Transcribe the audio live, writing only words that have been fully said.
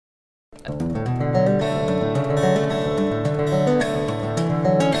Yeah,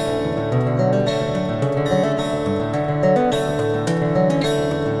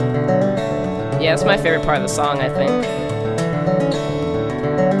 it's my favorite part of the song, I think.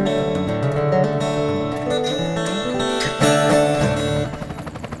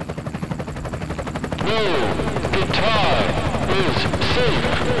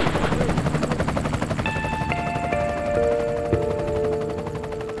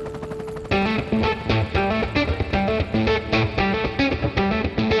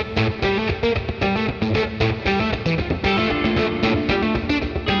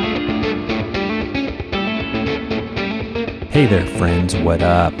 Hey there, friends. What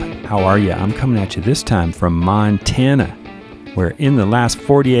up? How are you? I'm coming at you this time from Montana, where in the last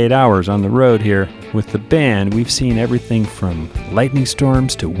 48 hours on the road here with the band, we've seen everything from lightning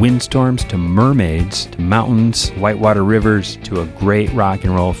storms to windstorms to mermaids to mountains, whitewater rivers to a great rock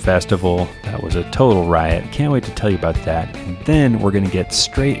and roll festival. That was a total riot. Can't wait to tell you about that. And then we're going to get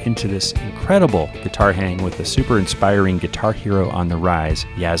straight into this incredible guitar hang with a super inspiring guitar hero on the rise,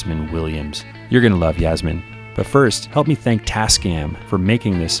 Yasmin Williams. You're going to love Yasmin. But first, help me thank Tascam for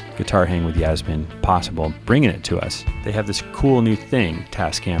making this guitar hang with Yasmin possible, bringing it to us. They have this cool new thing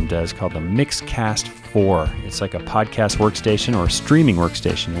Tascam does called the Mixcast 4. It's like a podcast workstation or a streaming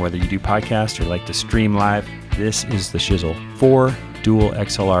workstation. Whether you do podcasts or like to stream live, this is the shizzle. 4 dual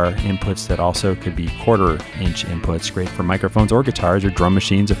XLR inputs that also could be quarter-inch inputs, great for microphones or guitars or drum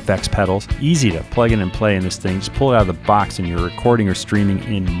machines, effects pedals. Easy to plug in and play in this thing. Just pull it out of the box and you're recording or streaming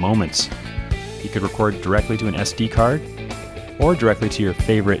in moments. You could record directly to an SD card or directly to your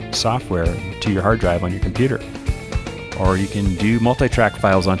favorite software, to your hard drive on your computer. Or you can do multi-track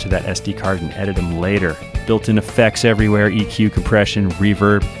files onto that SD card and edit them later. Built-in effects everywhere, EQ, compression,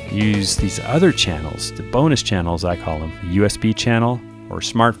 reverb. Use these other channels, the bonus channels I call them, USB channel or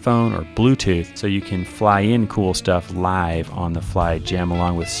smartphone or Bluetooth, so you can fly in cool stuff live on the fly, jam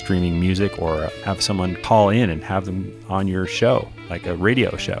along with streaming music, or have someone call in and have them on your show, like a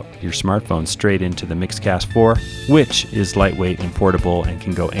radio show. Your smartphone straight into the Mixcast 4, which is lightweight and portable and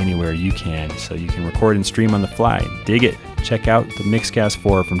can go anywhere you can, so you can record and stream on the fly. Dig it. Check out the Mixcast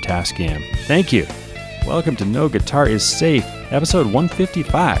 4 from Tascam. Thank you. Welcome to No Guitar is Safe, episode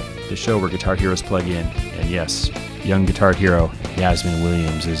 155, the show where guitar heroes plug in. And yes, young guitar hero Yasmin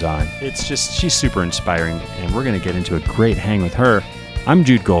Williams is on. She's super inspiring, and we're going to get into a great hang with her. I'm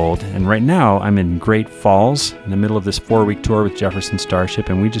Jude Gold, and right now I'm in Great Falls in the middle of this 4-week tour with Jefferson Starship,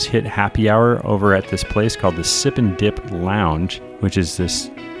 and we just hit happy hour over at this place called the Sip and Dip Lounge, which is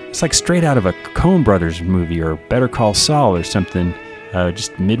it's like straight out of a Coen Brothers movie or Better Call Saul or something.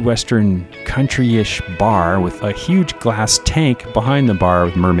 Just Midwestern country-ish bar with a huge glass tank behind the bar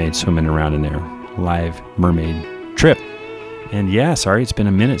with mermaids swimming around in there. Live mermaid trip. And yeah, sorry, it's been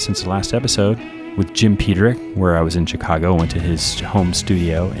a minute since the last episode with Jim Peterick, where I was in Chicago, went to his home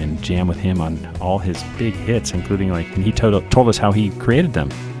studio and jammed with him on all his big hits, including and he told us how he created them,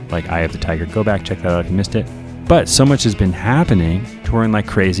 like Eye of the Tiger. Go back, check that out if you missed it. But so much has been happening, touring like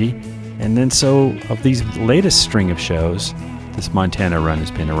crazy, and then so of these latest string of shows, this Montana run has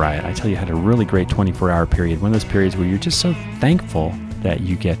been a riot. I tell you, I had a really great 24-hour period, one of those periods where you're just so thankful that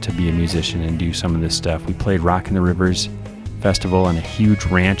you get to be a musician and do some of this stuff. We played Rock in the Rivers Festival on a huge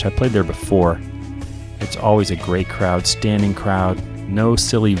ranch. I played there before. It's always a great crowd, standing crowd, no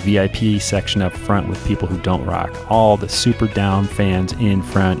silly VIP section up front with people who don't rock. All the super down fans in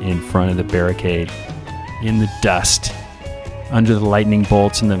front of the barricade, in the dust, under the lightning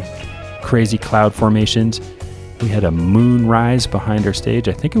bolts and the crazy cloud formations. We had a moon rise behind our stage.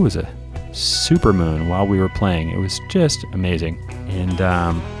 I think it was a super moon while we were playing. It was just amazing. And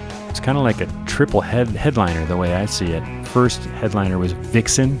it's kind of like a triple headliner the way I see it. First headliner was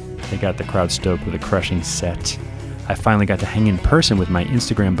Vixen. They got the crowd stoked with a crushing set. I finally got to hang in person with my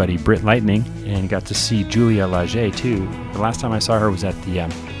Instagram buddy Britt Lightning and got to see Julia Laget too. The last time I saw her was at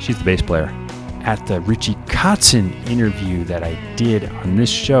she's the bass player, at the Richie Kotzen interview that I did on this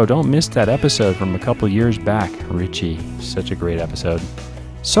show. Don't miss that episode from a couple years back. Richie, such a great episode.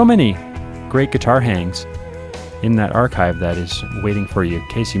 So many great guitar hangs in that archive that is waiting for you in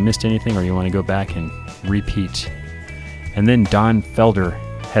case you missed anything or you want to go back and repeat. And then Don Felder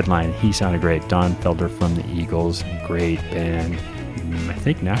headline. He sounded great. Don Felder from the Eagles, great band. I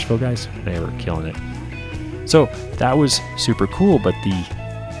think Nashville guys, they were killing it. So that was super cool, but the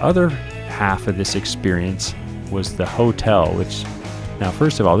other half of this experience was the hotel, which, now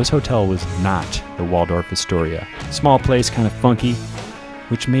first of all, this hotel was not the Waldorf Astoria. Small place, kind of funky,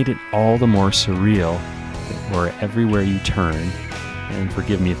 which made it all the more surreal, where everywhere you turn, and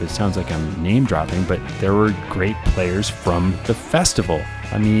forgive me if it sounds like I'm name dropping, but there were great players from the festival.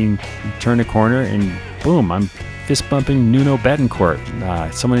 I mean, you turn a corner and boom, I'm fist bumping Nuno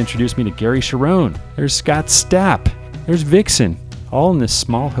Betancourt. Someone introduced me to Gary Sharon. There's Scott Stapp. There's Vixen. All in this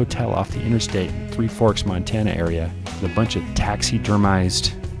small hotel off the interstate in Three Forks, Montana area with a bunch of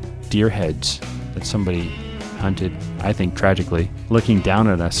taxidermized deer heads that somebody hunted, I think tragically, looking down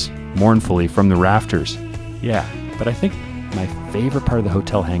at us mournfully from the rafters. Yeah, but I think my favorite part of the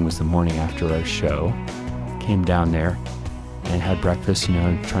hotel hang was the morning after our show. Came down there and had breakfast,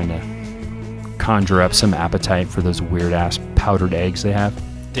 trying to conjure up some appetite for those weird-ass powdered eggs they have.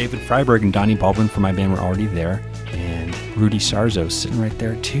 David Freiberg and Donnie Baldwin from my band were already there, and Rudy Sarzo sitting right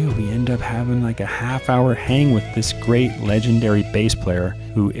there too. We end up having like a half-hour hang with this great legendary bass player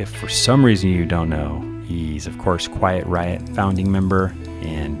who, if for some reason you don't know, he's of course Quiet Riot founding member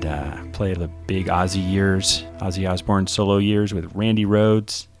and played the big Ozzy Osbourne solo years with Randy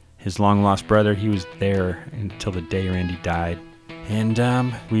Rhoads, his long-lost brother. He was there until the day Randy died.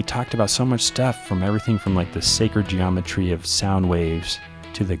 And we talked about so much stuff, from everything from like the sacred geometry of sound waves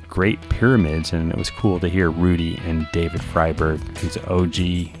to the Great Pyramids, and it was cool to hear Rudy and David Freiberg, who's an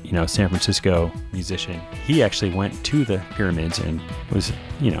OG, San Francisco musician. He actually went to the pyramids and was,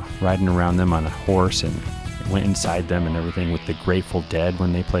 riding around them on a horse and went inside them and everything with the Grateful Dead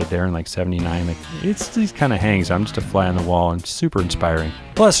when they played there in like 79. Like, it's these kind of hangs. I'm just a fly on the wall and super inspiring.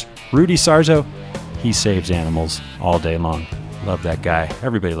 Plus, Rudy Sarzo, he saves animals all day long. Love that guy.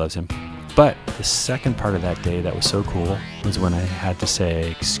 Everybody loves him. But the second part of that day that was so cool was when I had to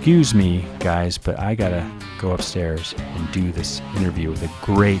say, excuse me, guys, but I gotta go upstairs and do this interview with a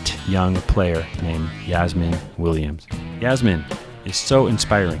great young player named Yasmin Williams. Yasmin is so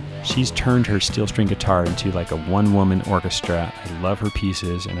inspiring. She's turned her steel string guitar into like a one-woman orchestra. I love her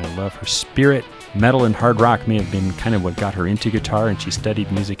pieces and I love her spirit. Metal and hard rock may have been kind of what got her into guitar, and she studied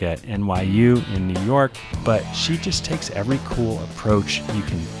music at NYU in New York, but she just takes every cool approach you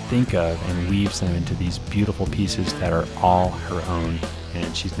can think of and weaves them into these beautiful pieces that are all her own,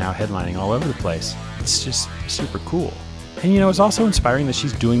 and she's now headlining all over the place. It's just super cool. And it's also inspiring that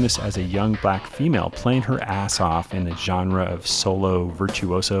she's doing this as a young black female, playing her ass off in the genre of solo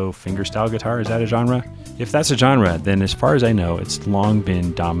virtuoso fingerstyle guitar. Is that a genre? If that's a genre, then as far as I know, it's long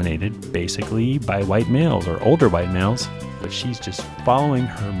been dominated basically by white males or older white males. But she's just following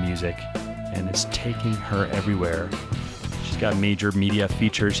her music and it's taking her everywhere. She's got major media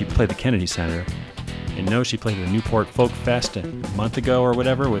features. She played the Kennedy Center. And she played the Newport Folk Fest a month ago or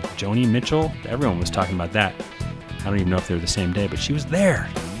whatever with Joni Mitchell. Everyone was talking about that. I don't even know if they were the same day, but she was there,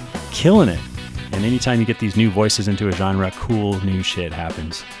 killing it. And anytime you get these new voices into a genre, cool new shit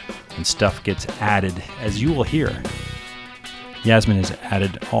happens. And stuff gets added, as you will hear. Yasmin has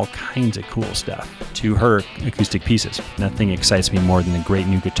added all kinds of cool stuff to her acoustic pieces. Nothing excites me more than a great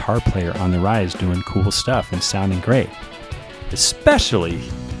new guitar player on the rise doing cool stuff and sounding great. Especially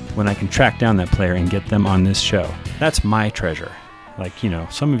when I can track down that player and get them on this show. That's my treasure. Like,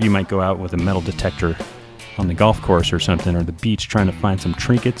 some of you might go out with a metal detector on the golf course or something, or the beach trying to find some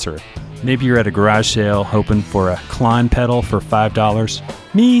trinkets, or maybe you're at a garage sale hoping for a Klon pedal for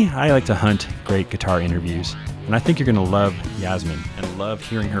 $5. Me, I like to hunt great guitar interviews, and I think you're going to love Yasmin and love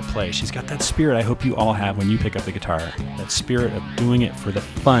hearing her play. She's got that spirit I hope you all have when you pick up the guitar, that spirit of doing it for the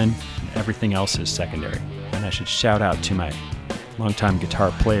fun, and everything else is secondary. And I should shout out to my longtime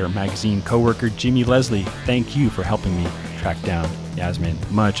Guitar Player magazine coworker Jimmy Leslie. Thank you for helping me track down Yasmin.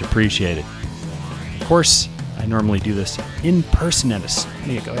 Much appreciated. Of course, I normally do this in person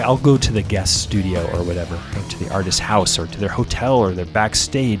I'll go to the guest studio or whatever, go to the artist's house or to their hotel or their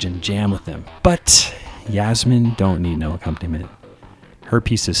backstage and jam with them. But Yasmin don't need no accompaniment. Her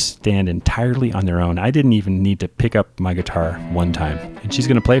pieces stand entirely on their own. I didn't even need to pick up my guitar one time. And she's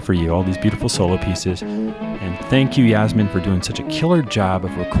going to play for you all these beautiful solo pieces. And thank you, Yasmin, for doing such a killer job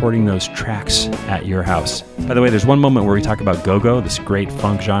of recording those tracks at your house. By the way, there's one moment where we talk about go-go, this great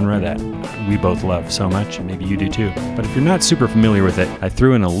funk genre that we both love so much, and maybe you do too. But if you're not super familiar with it, I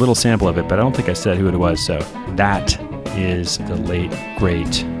threw in a little sample of it, but I don't think I said who it was. So that is the late,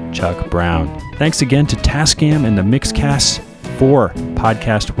 great Chuck Brown. Thanks again to Tascam and the Mixcast 4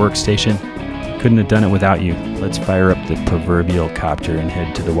 podcast workstation. Couldn't have done it without you. Let's fire up the proverbial copter and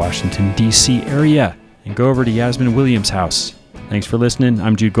head to the Washington, D.C. area and go over to Yasmin Williams' house. Thanks for listening.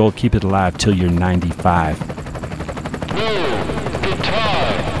 I'm Jude Gold. Keep it alive till you're 95.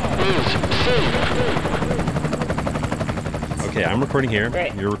 Okay, I'm recording here.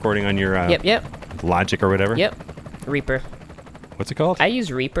 Right. You're recording on your Yep. Logic or whatever? Yep. Reaper. What's it called? I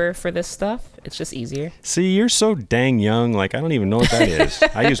use Reaper for this stuff. It's just easier. See, you're so dang young. Like, I don't even know what that is.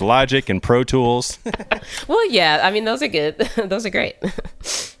 I use Logic and Pro Tools. Well, yeah. I mean, those are good. Those are great.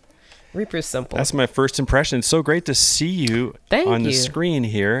 Reaper's simple. That's my first impression. It's so great to see you on the screen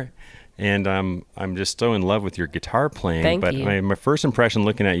here. And I'm just so in love with your guitar playing. Thank you. My first impression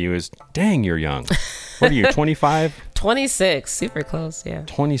looking at you is, dang, you're young. What are you, 25? 26. Super close, yeah.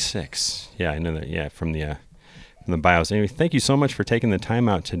 26. Yeah, I know that. Yeah, from the bios. Anyway, thank you so much for taking the time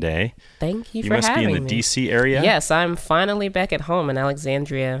out today. Thank you for having me. You must be in the D.C. area? Yes, I'm finally back at home in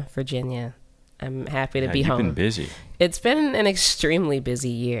Alexandria, Virginia. I'm happy to be home. You've been busy. It's been an extremely busy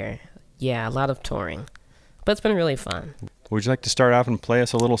year. Yeah, a lot of touring. But it's been really fun. Would you like to start off and play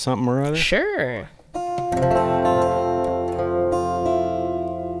us a little something or other? Sure.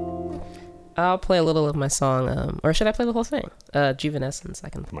 I'll play a little of my song, or should I play the whole thing? Juvenescence. I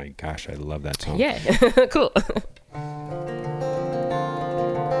can. Oh my gosh, I love that song. Yeah, cool.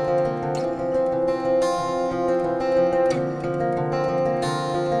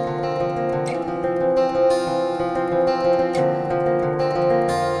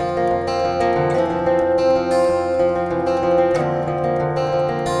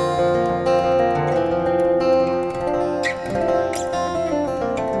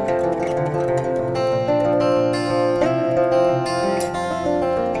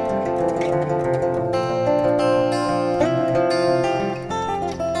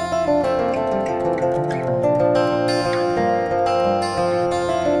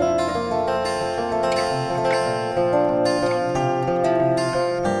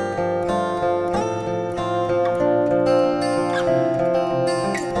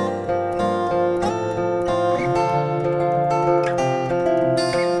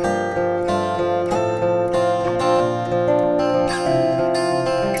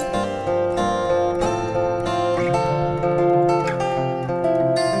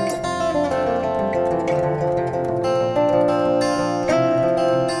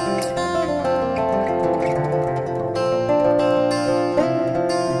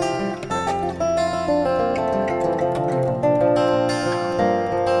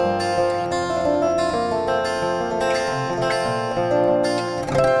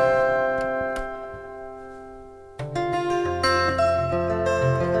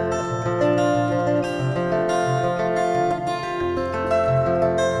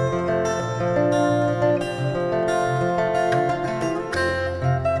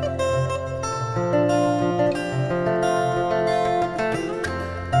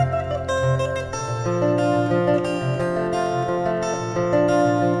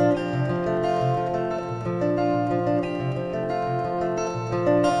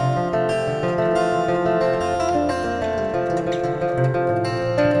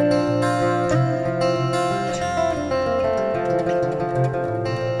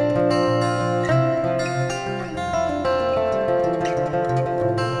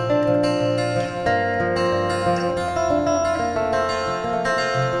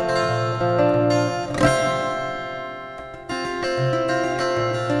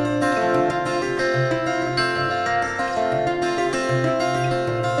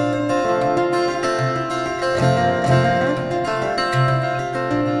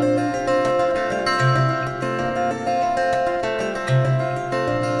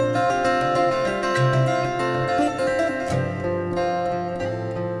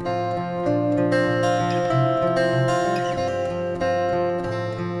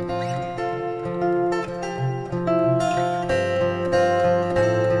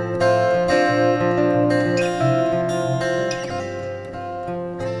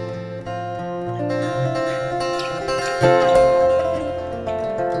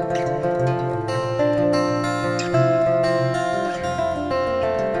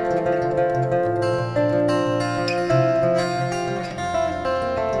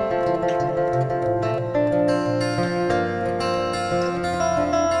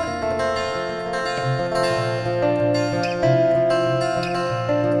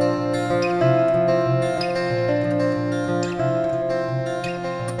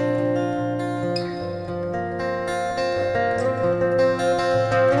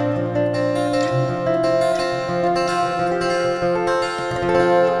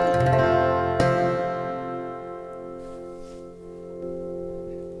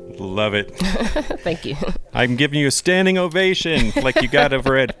 Love it. Thank you. I'm giving you a standing ovation like you got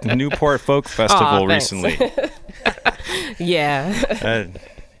over at Newport Folk Festival recently. Yeah.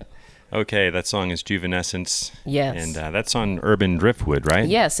 Okay, that song is Juvenescence. Yes. And that's on Urban Driftwood, right?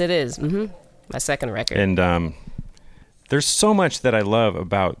 Yes, it is. Mm-hmm. My second record. And there's so much that I love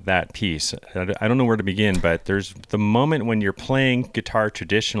about that piece. I don't know where to begin, but there's the moment when you're playing guitar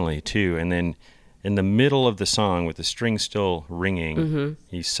traditionally, too, and then in the middle of the song with the string still ringing,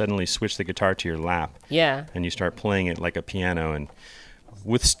 you suddenly switch the guitar to your lap. Yeah. And you start playing it like a piano. And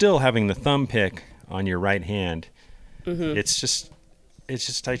with still having the thumb pick on your right hand, Mm-hmm. it's just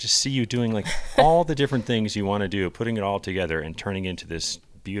I just see you doing like all the different things you want to do, putting it all together and turning into this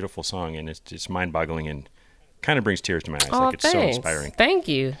beautiful song, and it's mind-boggling and kind of brings tears to my eyes. Oh, Like it's so thanks. inspiring. Thank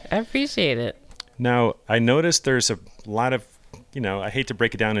you. I appreciate it. Now, I noticed there's a lot of, I hate to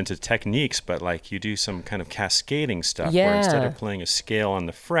break it down into techniques, but like you do some kind of cascading stuff where instead Yeah. of playing a scale on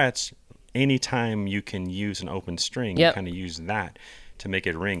the frets, anytime you can use an open string, Yep. you kind of use that to make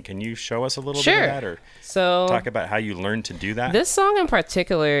it ring. Can you show us a little Sure. bit of that, or So talk about how you learned to do that? this song in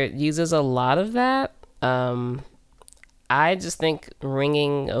particular uses a lot of that. I just think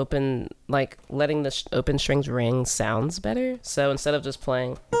ringing open, like letting the open strings ring sounds better. So instead of just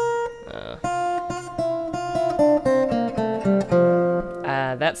playing,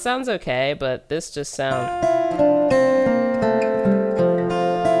 that sounds okay, but this just sounds.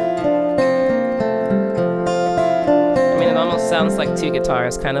 I mean, it almost sounds like two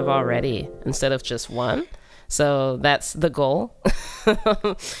guitars kind of already instead of just one. So that's the goal.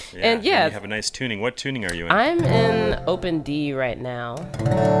 And yeah, you have a nice tuning. What tuning are you in? I'm in open D right now.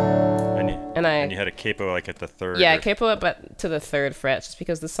 and you had a capo like at the third. Yeah, or- I capo up to the third fret just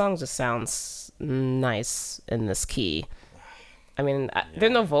because the song just sounds nice in this key. I mean, there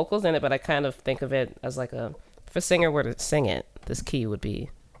are no vocals in it, but I kind of think of it as like if a singer were to sing it, this key would be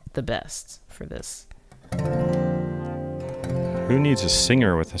the best for this. Who needs a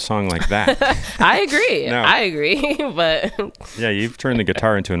singer with a song like that? I agree. No. I agree. But Yeah, you've turned the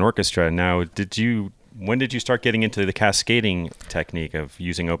guitar into an orchestra. Now, when did you start getting into the cascading technique of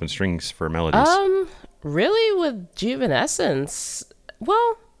using open strings for melodies? really with Juvenescence,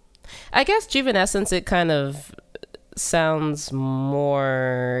 well, I guess Juvenescence, it kind of sounds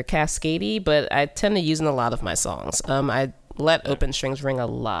more cascadey, but I tend to use in a lot of my songs. I let open strings ring a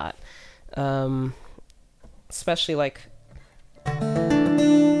lot, especially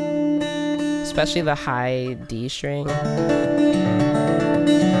the high D string.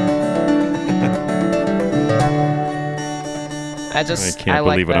 I can't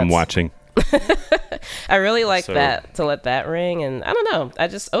like believe what I'm that. watching. I really like So- that, to let that ring, and I don't know, I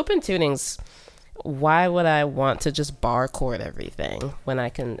just open tunings. Why would I want to just bar chord everything when I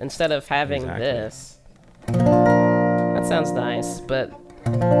can, instead of having Exactly. this? That sounds nice, but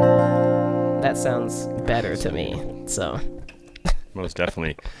that sounds better to me. So Most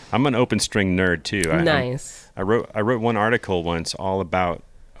definitely. I'm an open string nerd too. nice. I wrote one article once all about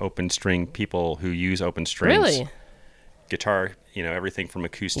open string people who use open strings. Really? Guitar, everything from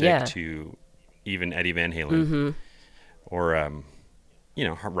acoustic Yeah. to even Eddie Van Halen, or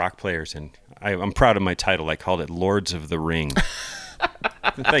rock players. And I'm proud of my title. I called it Lords of the Ring.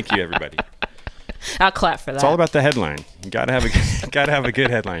 Thank you, everybody. I'll clap for that. It's all about the headline. You gotta have a good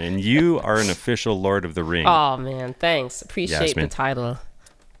headline, and you are an official Lord of the Ring. Oh man, thanks. Appreciate Yasmin. the title.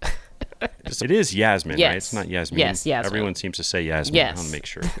 It is Yasmin, right? Yes. It's not Yasmin. Yes, Yasmin. Everyone seems to say Yasmin. Yes. I'll make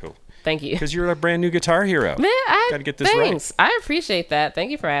sure. Cool. Thank you. Because you're a brand new guitar hero. Man, Gotta get this right. thanks. I appreciate that.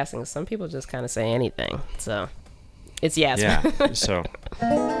 Thank you for asking. Some people just kind of say anything, so it's Yasmin. Yeah. So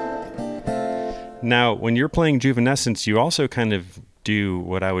now, when you're playing Juvenescence, you also kind of do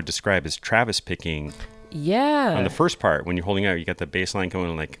what I would describe as Travis picking Yeah. on the first part. When you're holding out, you got the bass line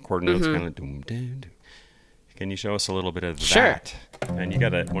going like quarter notes, kind of doom, doom, doom. Can you show us a little bit of Sure. that? And you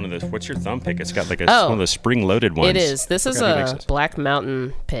got one of those. What's your thumb pick? It's got like one Oh. of those spring-loaded ones. It is. This is Forgot who makes a this. Black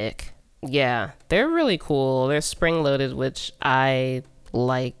Mountain pick. Yeah, they're really cool. They're spring loaded, which I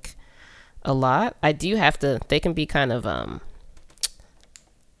like a lot. I do have to. They can be kind of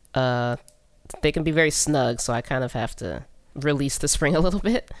they can be very snug, so I kind of have to release the spring a little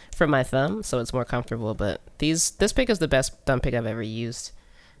bit from my thumb, so it's more comfortable. But this pick is the best thumb pick I've ever used,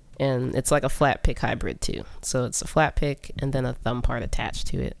 and it's like a flat pick hybrid too. So it's a flat pick and then a thumb part attached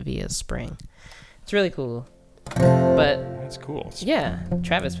to it via spring. It's really cool. But That's cool. yeah,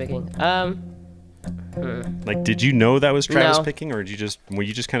 Travis picking. Like, did you know that was Travis No. picking, or did you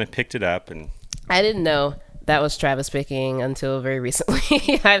just kind of picked it up and? I didn't know that was Travis picking until very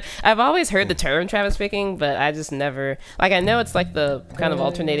recently. I've always heard the term Travis picking, but I just never, I know it's like the kind of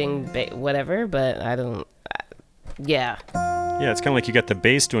alternating whatever, but I don't. Yeah. Yeah, it's kind of like you got the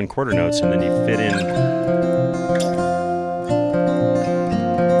bass doing quarter notes, and then you fit in.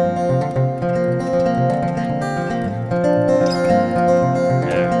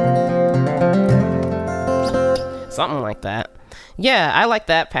 Yeah. Something like that. Yeah, I like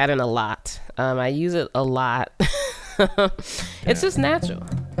that pattern a lot. I use it a lot. It's just natural.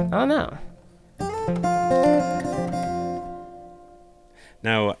 I don't know.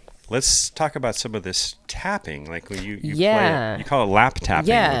 Now, let's talk about some of this tapping. Like when you Yeah. play it, you call it lap tapping,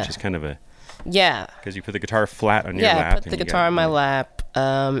 Yeah. which is kind of Yeah. because you put the guitar flat on your Yeah, lap. I put the and you guitar got- on my lap.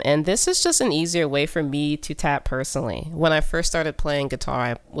 And this is just an easier way for me to tap personally. When I first started playing guitar,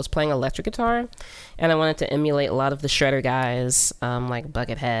 I was playing electric guitar, and I wanted to emulate a lot of the shredder guys, like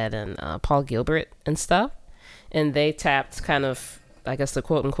Buckethead and Paul Gilbert and stuff. And they tapped kind of, I guess, the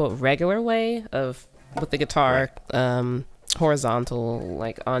quote-unquote regular way of with the guitar horizontal,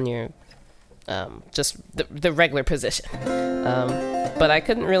 like on your just the regular position. But I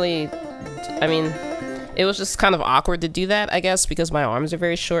couldn't really, I mean, it was just kind of awkward to do that, I guess, because my arms are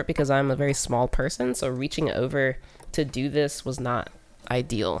very short because I'm a very small person. So reaching over to do this was not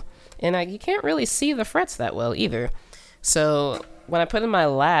ideal. And you can't really see the frets that well either. So when I put it in my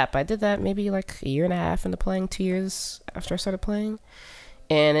lap, I did that maybe like a year and a half into playing, 2 years after I started playing.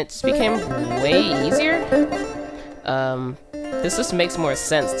 And it just became way easier. This just makes more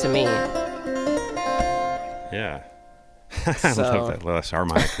sense to me. Yeah. I love that little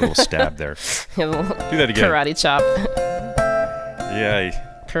harmonic little stab there. Do that again. Karate chop. Yeah.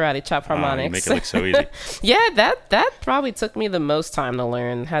 Karate chop harmonics. You make it look so easy. Yeah, that probably took me the most time to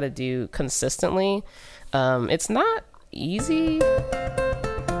learn how to do consistently. It's not easy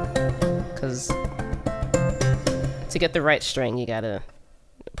because to get the right string, you gotta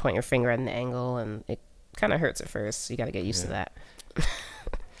point your finger at an angle, and it kind of hurts at first. So you gotta get used to that.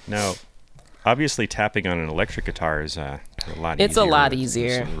 Now, obviously, tapping on an electric guitar is a lot easier. It's a lot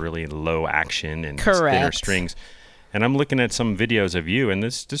easier. It's really low action and Correct. thinner strings. And I'm looking at some videos of you, and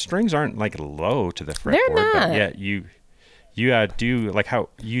the strings aren't like low to the fretboard. They're not. But yet you do like how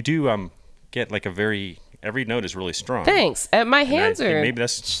you do get like every note is really strong. Thanks. My hands are. Maybe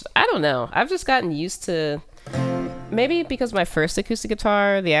that's. I don't know. I've just gotten used to. Maybe because my first acoustic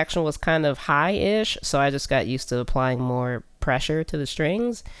guitar, the action was kind of high-ish, so I just got used to applying more pressure to the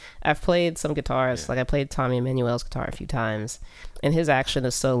strings. I've played some guitars, like I played Tommy Emmanuel's guitar a few times, and his action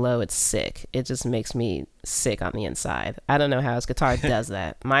is so low, it's sick. It just makes me sick on the inside. I don't know how his guitar does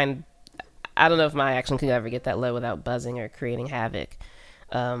that. Mine, I don't know if my action could ever get that low without buzzing or creating havoc.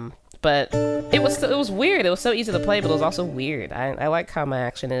 But it was weird. It was so easy to play, but it was also weird. I like how my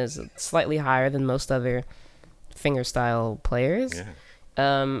action is slightly higher than most other fingerstyle players.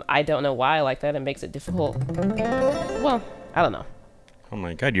 I don't know why I like that. It makes it difficult. Well, I don't know. Oh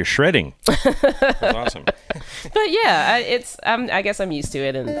my God, you're shredding. That's awesome. But yeah, I guess I'm used to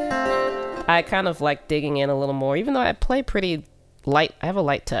it, and I kind of like digging in a little more, even though I play pretty light. I have a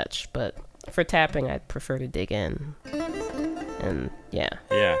light touch, but for tapping, I prefer to dig in. And yeah.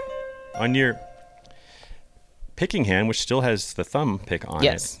 Yeah. On your picking hand, which still has the thumb pick on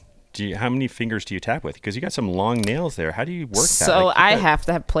it. How many fingers do you tap with? Because you got some long nails there. How do you work that? So I have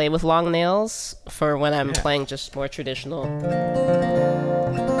to play with long nails for when I'm playing just more traditional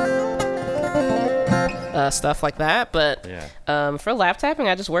stuff like that. But for lap tapping,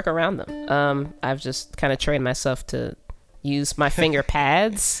 I just work around them. I've just kind of trained myself to use my finger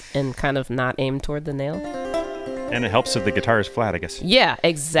pads and kind of not aim toward the nail. And it helps if the guitar is flat, I guess. Yeah,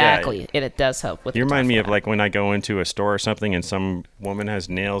 exactly. Yeah. It does help with. You remind me of like when I go into a store or something, and some woman has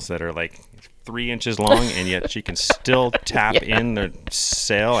nails that are like 3 inches long, and yet she can still tap in the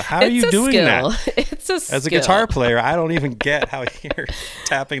sale. How are you doing that? It's a skill. As a guitar player, I don't even get how you're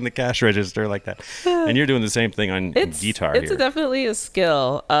tapping the cash register like that. And you're doing the same thing on guitar. It's definitely a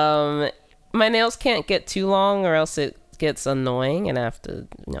skill. My nails can't get too long, or else it gets annoying, and I have to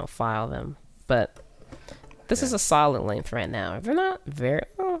file them. But this is a solid length right now. They're not very.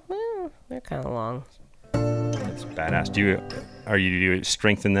 They're kind of long. That's badass. Do you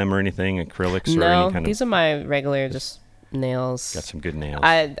strengthen them or anything? Acrylics or any kind of? These are my regular just nails. Got some good nails.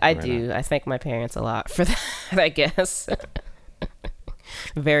 I do. I thank my parents a lot for that, I guess.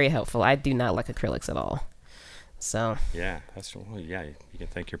 Very helpful. I do not like acrylics at all. So. Yeah, you can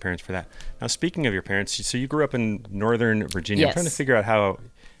thank your parents for that. Now, speaking of your parents, so you grew up in Northern Virginia. Yes. I'm trying to figure out how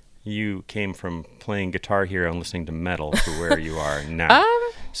you came from playing Guitar Hero and listening to metal to where you are now.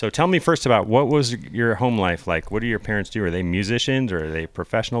 So tell me first about what was your home life like? What do your parents do? Are they musicians or are they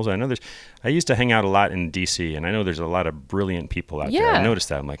professionals? I used to hang out a lot in D.C. and I know there's a lot of brilliant people out there. I noticed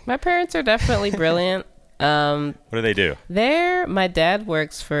that. I'm like, my parents are definitely brilliant. What do they do? My dad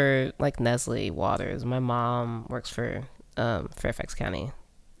works for like Nestle Waters. My mom works for Fairfax County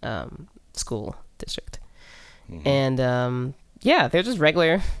School District. Mm-hmm. And they're just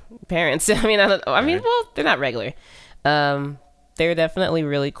regular parents. Well, they're not regular. They're definitely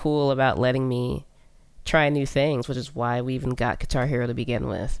really cool about letting me try new things, which is why we even got Guitar Hero to begin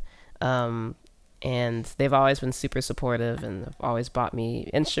with. And they've always been super supportive and have always bought me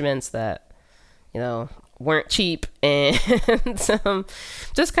instruments that, weren't cheap and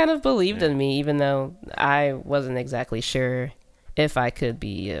just kind of believed in me, even though I wasn't exactly sure if I could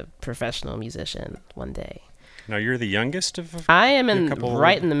be a professional musician one day. Now you're the youngest of. I am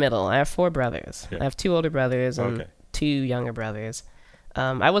right in the middle. I have 4 brothers. Yeah. I have 2 older brothers and Okay. 2 younger brothers.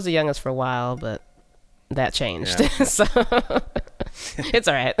 I was the youngest for a while, but that changed. Yeah. So it's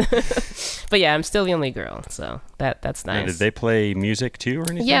all right. But yeah, I'm still the only girl, so that's Now, nice. did they play music too or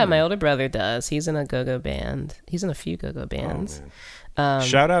anything? Yeah, or- my older brother does. He's in a go-go band. He's in a few go-go Oh, bands. man.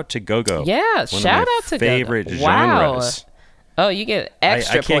 Shout out to go-go. Yeah, One shout of my out to favorite go-go. Wow. genres. Oh, you get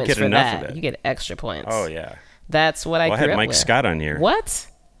extra I can't points get for enough that. of it. You get extra points. Oh yeah. That's what I Well, I grew had up Mike with. Scott on here. What?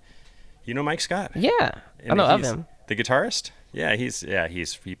 You know Mike Scott? Yeah, I And know of he's him. The guitarist? Yeah,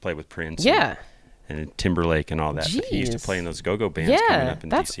 he played with Prince. Yeah. And Timberlake and all that. But he used to Jeez. play in those go-go bands Yeah, coming up in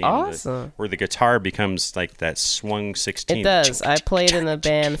that's DC. awesome. Where the guitar becomes like that swung 16. It does. I played in a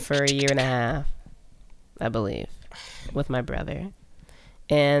band for a year and a half, I believe, with my brother.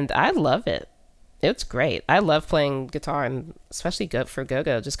 And I love it. It's great. I love playing guitar, and especially for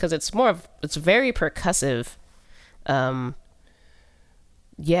go-go, just because it's very percussive.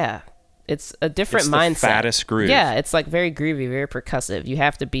 Yeah. It's a different It's the mindset. fattest groove. Yeah, it's like very groovy, very percussive. You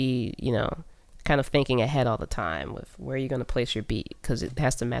have to be, kind of thinking ahead all the time with where you're going to place your beat because it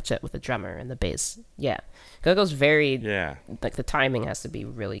has to match up with the drummer and the bass. Yeah. Go-go's very, Yeah. like the timing has to be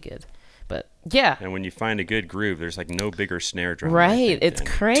really good. But yeah. And when you find a good groove, there's like no bigger snare drum. I Right. think, It's than-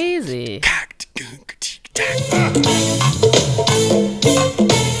 crazy.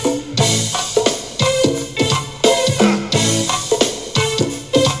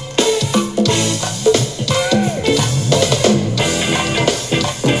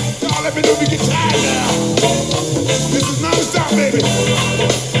 Y'all let me know if you get tired now. This is non-stop, baby.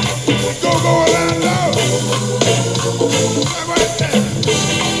 Go, Orlando. Right there.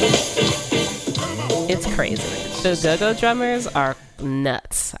 Come on. It's crazy. The go-go drummers are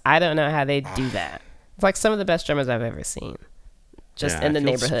nuts. I don't know how they do that. It's like some of the best drummers I've ever seen. Just Yeah, in the I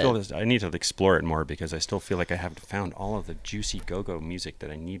neighborhood. I need to explore it more because I still feel like I haven't found all of the juicy go-go music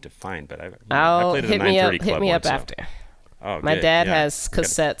that I need to find. But I played at hit a me up. 930 club Hit me up once, so- after. Oh, My good, dad yeah. has I gotta-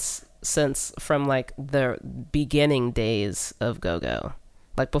 cassettes since from like the beginning days of go-go,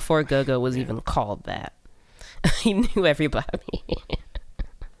 like before go-go was even called that. He knew everybody.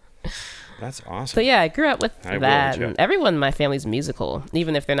 That's awesome. So yeah, I grew up with I will that. check. And everyone in my family's musical,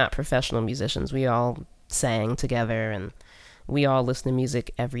 even if they're not professional musicians. We all sang together, and we all listened to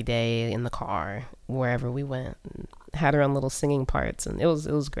music every day in the car, wherever we went. And had our own little singing parts, and it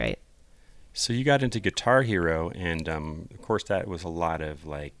was great. So you got into Guitar Hero, and of course that was a lot of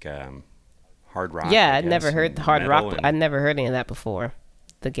like hard rock. Yeah, I I'd never guess, heard and the hard metal rock. and- I'd never heard any of that before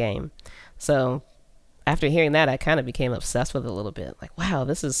the game. So after hearing that, I kind of became obsessed with it a little bit. Like, wow,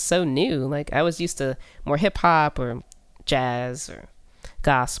 this is so new. Like, I was used to more hip hop or jazz or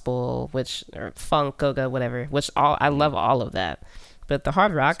gospel, or funk, go-go, whatever. I love all of that. But the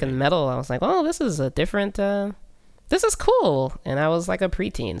hard rock and metal, I was like, oh, this is a different. This is cool. And I was like a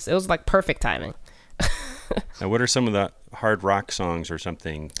preteen. So it was like perfect timing. Now, what are some of the hard rock songs or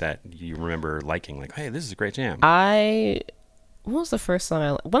something that you remember liking? Like, hey, this is a great jam. What was the first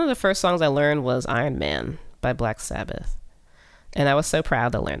song one of the first songs I learned was Iron Man by Black Sabbath. And I was so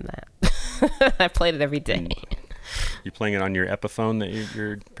proud to learn that. I played it every day. You playing it on your Epiphone that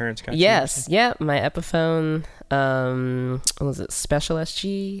your parents got? Yes. Yeah. My Epiphone, what was it? Special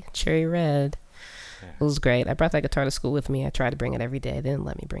SG, Cherry Red. Yeah. It was great. I brought that guitar to school with me. I tried to bring it every day. They didn't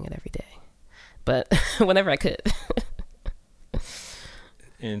let me bring it every day. But whenever I could.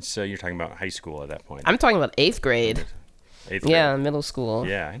 And so you're talking about high school at that point. I'm talking about 8th grade. 8th grade. Yeah, middle school.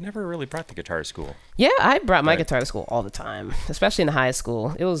 Yeah, I never really brought the guitar to school. Yeah, I brought my Right. guitar to school all the time, especially in high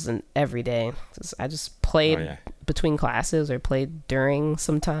school. It was an every day. I just played Oh, yeah. between classes or played during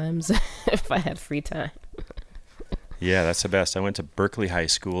sometimes if I had free time. Yeah, that's the best. I went to Berkeley High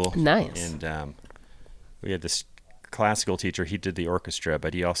School. Nice. And we had this classical teacher. He did the orchestra,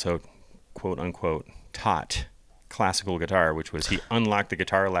 but he also, quote unquote, taught classical guitar, which was he unlocked the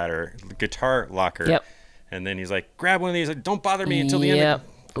guitar locker. Yep. And then he's like, grab one of these. Like, don't bother me until the end.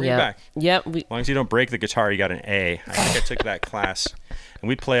 Bring it back. Yep. As long as you don't break the guitar, you got an A. I think I took that class, and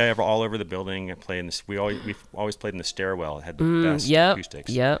we'd play all over the building. I play in this. We always played in the stairwell. It had the best Yep.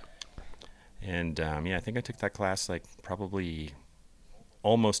 acoustics. Yep. And yeah, I think I took that class like probably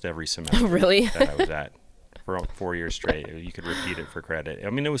almost every semester Really? that I was at for 4 years straight. You could repeat it for credit. I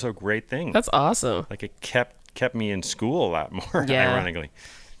mean, it was a great thing. That's awesome. Like it kept me in school a lot more. Yeah. Ironically.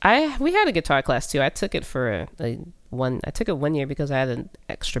 We had a guitar class too. I took it for I took it 1 year because I had an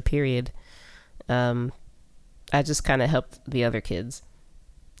extra period. I just kind of helped the other kids,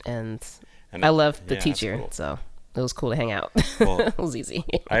 and I loved the yeah, that's teacher, cool. so it was cool to hang out. Well, It was easy.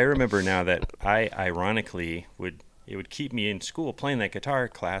 I remember now that I ironically would keep me in school playing that guitar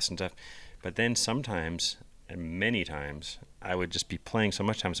class and stuff, but then sometimes and many times I would just be playing so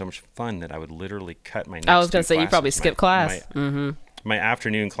much fun that I would literally cut my next I was going to two say, you probably classes, skip class. Mm-hmm. my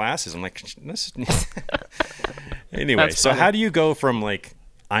afternoon classes. I'm like, this is anyway. That's So funny. how do you go from like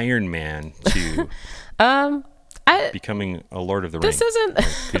Iron Man to becoming a Lord of the Rings? This isn't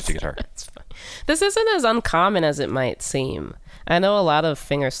Acoustic guitar. this isn't as uncommon as it might seem. I know a lot of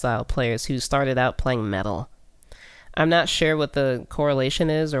fingerstyle players who started out playing metal. I'm not sure what the correlation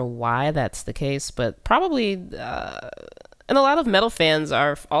is or why that's the case, but probably, and a lot of metal fans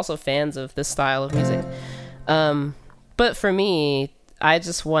are also fans of this style of music. But for me, I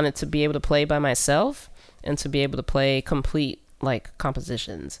just wanted to be able to play by myself and to be able to play complete like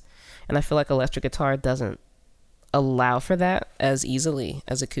compositions. And I feel like electric guitar doesn't allow for that as easily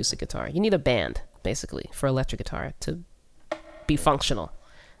as acoustic guitar. You need a band basically for electric guitar to be functional.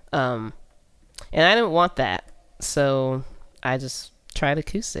 And I didn't want that. So I just tried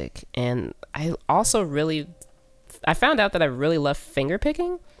acoustic, and I also I found out that I really love finger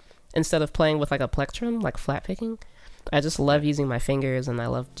picking instead of playing with like a plectrum, like flat picking. I just love using my fingers, and I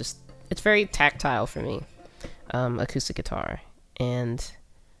love it's very tactile for me, acoustic guitar. And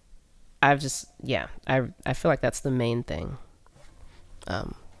I feel like that's the main thing.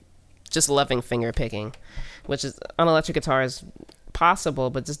 Just loving finger picking, which is on electric guitar is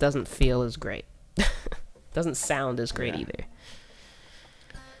possible, but just doesn't feel as great. Doesn't sound as great either.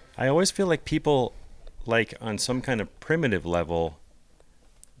 I always feel like people, like on some kind of primitive level,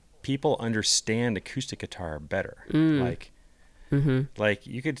 people understand acoustic guitar better. Like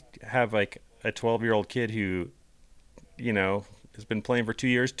you could have like a 12-year-old kid who, you know, has been playing for 2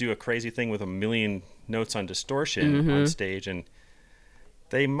 years, do a crazy thing with a million notes on distortion on stage, and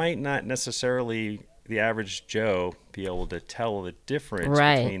they might not necessarily, the average Joe, be able to tell the difference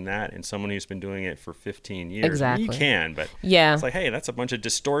between that and someone who's been doing it for 15 years. Exactly. You can, but yeah, it's like, hey, that's a bunch of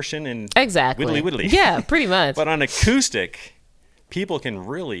distortion and exactly widdly. Yeah, pretty much. But on acoustic, people can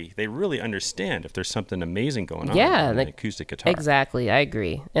really understand if there's something amazing going on on an acoustic guitar. Exactly, I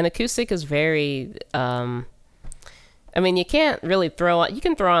agree. And acoustic is very, I mean, you can't really you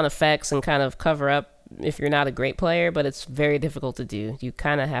can throw on effects and kind of cover up if you're not a great player, but it's very difficult to do. You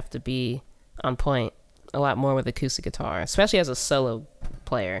kind of have to be on point a lot more with acoustic guitar, especially as a solo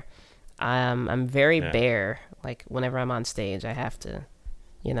player. I'm very bare. Like whenever I'm on stage, I have to,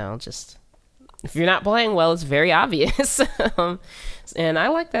 you know, just if you're not playing well, it's very obvious. And I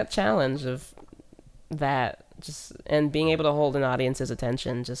like that challenge of that, just and being able to hold an audience's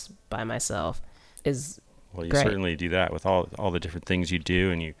attention just by myself is well. You great. Certainly do that with all the different things you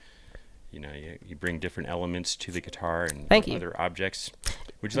do, and you bring different elements to the guitar and other objects.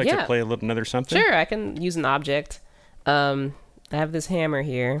 Would you like to play another something? Sure, I can use an object. I have this hammer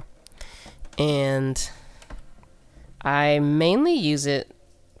here, and I mainly use it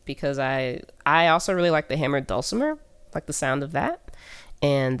because I also really like the hammered dulcimer, like the sound of that.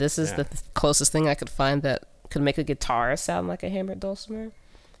 And this is the closest thing I could find that could make a guitar sound like a hammered dulcimer.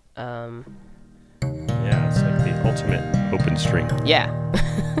 Yeah, it's like the ultimate open string. Yeah.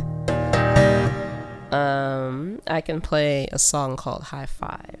 I can play a song called High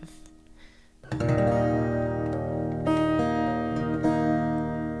Five.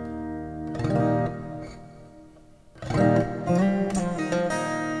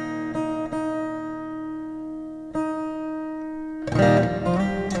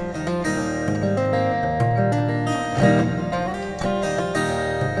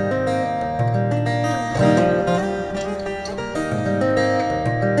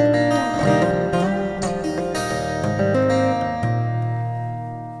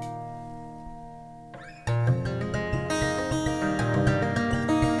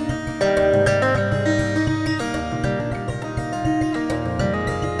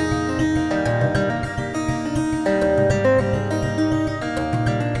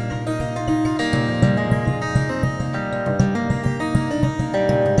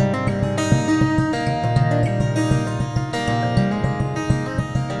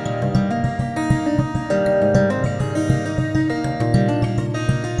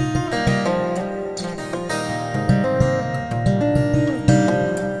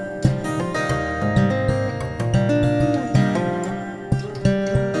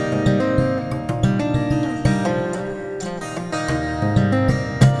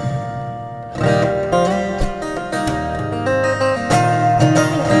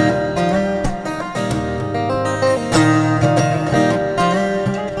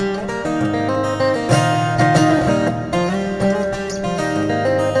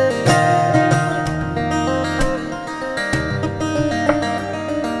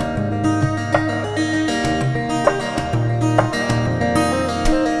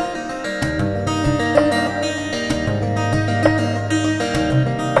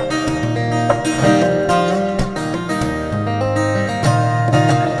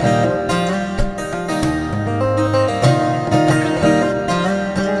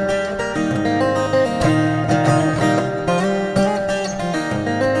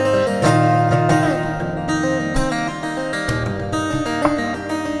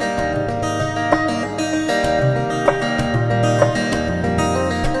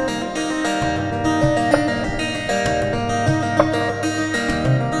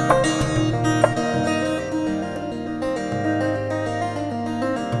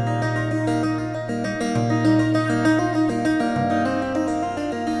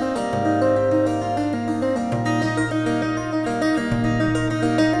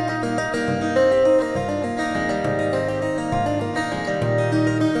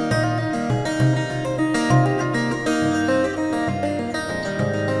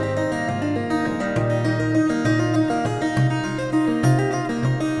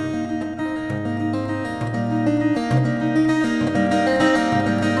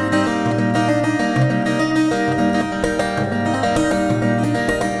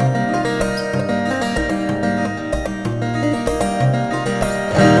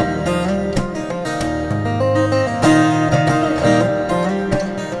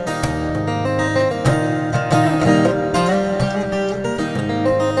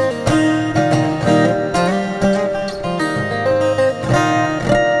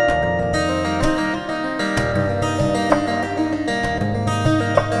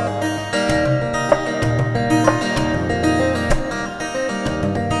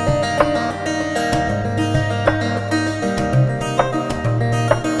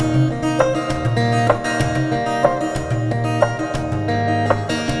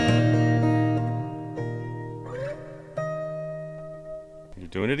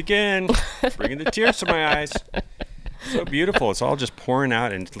 doing it again. Bringing the tears to my eyes. So beautiful. It's all just pouring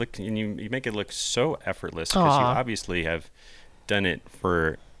out, and you make it look so effortless because you obviously have done it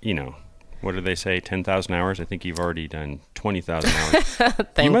for, what do they say, 10,000 hours? I think you've already done 20,000 hours.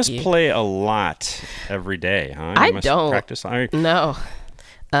 Thank you. You must play a lot every day, huh? I You must don't. Practice. No.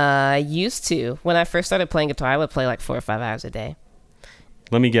 I used to. When I first started playing guitar, I would play like 4 or 5 hours a day.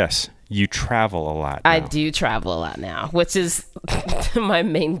 Let me guess. You travel a lot now. I do travel a lot now, which is my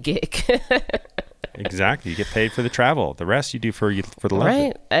main gig. Exactly. You get paid for the travel. The rest you do for the love.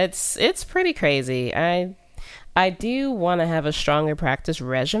 Right. It's pretty crazy. I do want to have a stronger practice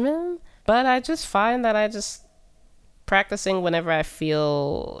regimen, but I just find that practicing whenever I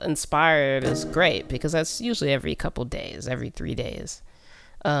feel inspired is great, because that's usually every couple days, every 3 days.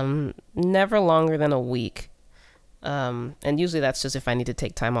 Never longer than a week. And usually that's just if I need to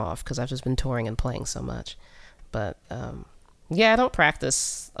take time off, because I've just been touring and playing so much. But yeah, I don't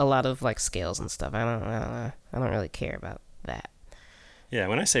practice a lot of like scales and stuff. I don't really care about that. Yeah,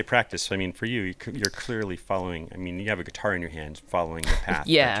 when I say practice, I mean for you, you're clearly following. I mean, you have a guitar in your hands, following the path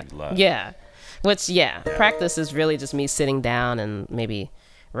that you love. Yeah. Practice is really just me sitting down and maybe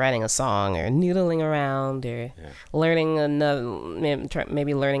writing a song or noodling around or learning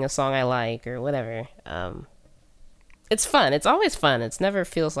maybe learning a song I like or whatever. It's fun. It's always fun. It never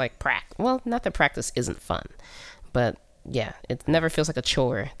feels like well, not that practice isn't fun, but yeah, it never feels like a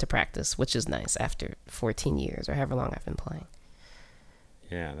chore to practice, which is nice after 14 years or however long I've been playing.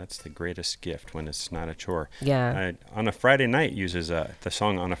 Yeah, that's the greatest gift, when it's not a chore. Yeah. On a Friday Night uses the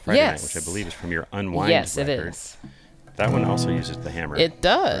song On a Friday Night, which I believe is from your Unwind Yes, record. it is. That one also uses the hammer. It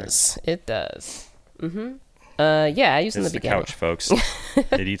does. Right? It does. Mm-hmm. Yeah, I use it in the beginning. It's the couch, folks.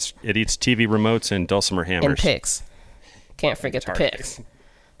 It eats TV remotes and dulcimer hammers. And picks. Can't forget the picks.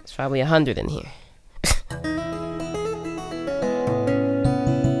 There's probably 100 in here.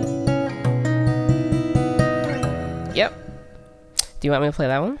 Yep. Do you want me to play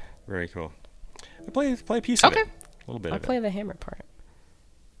that one? Very cool. Play a piece of it. Okay. A little bit I'll of it. play the hammer part.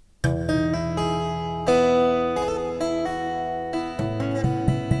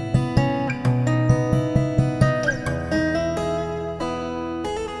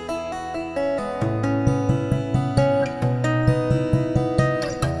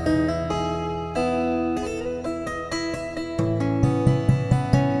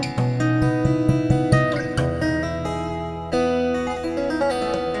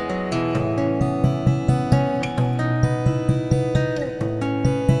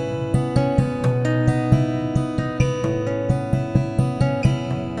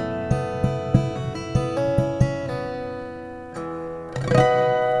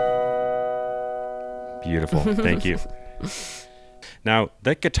 Beautiful. Thank you. Now,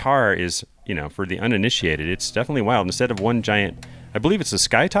 that guitar is, for the uninitiated, it's definitely wild. Instead of one giant, I believe it's a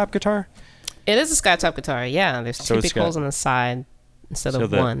Skytop guitar? It is a Skytop guitar, yeah. There's two big holes on the side instead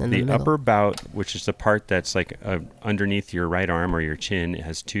of one in the middle. The upper bout, which is the part that's like underneath your right arm or your chin, it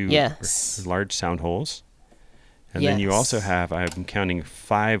has two large sound holes. And then you also have, I'm counting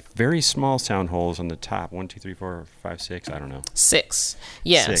 5 very small sound holes on the top. 1, 2, 3, 4, 5, 6, I don't know. 6.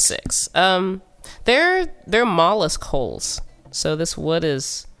 Yeah, 6. They're mollusk holes. So this wood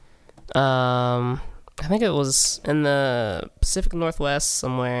is, I think it was in the Pacific Northwest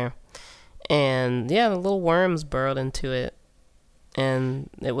somewhere. And yeah, the little worms burrowed into it. And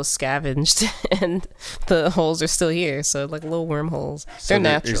it was scavenged. And the holes are still here. So like little worm holes. They're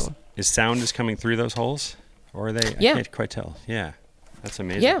natural. Is sound coming through those holes? Or are they? I can't quite tell. Yeah. That's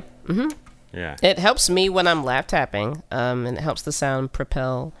amazing. Yeah. Mm-hmm. Yeah. It helps me when I'm lap tapping. And it helps the sound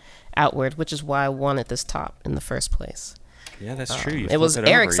propel outward, which is why I wanted this top in the first place. Yeah, that's true. It was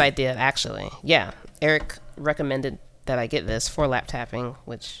Eric's idea, actually. Yeah. Eric recommended that I get this for lap tapping,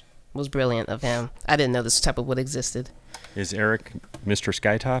 which was brilliant of him. I didn't know this type of wood existed. Is Eric Mr.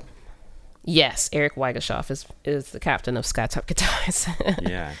 Skytop? Yes, Eric Weigeshoff is the captain of Skytop Guitars.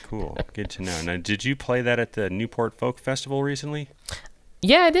 Yeah, cool. Good to know. Now, did you play that at the Newport Folk Festival recently?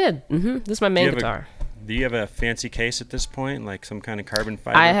 Yeah, I did. Mm-hmm. This is my main guitar. Do you have a fancy case at this point, like some kind of carbon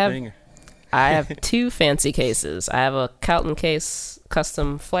fiber thing? I have 2 fancy cases. I have a Calton case,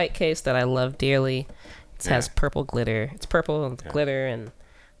 custom flight case that I love dearly. It has purple glitter. It's purple and glitter, and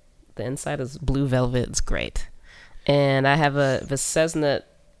the inside is blue velvet. It's great. And I have a Cessna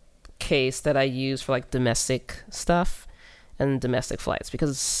case that I use for like domestic stuff and domestic flights because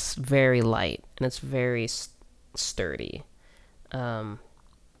it's very light and it's very sturdy. Those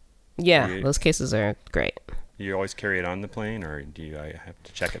cases are great. You always carry it on the plane, or do you have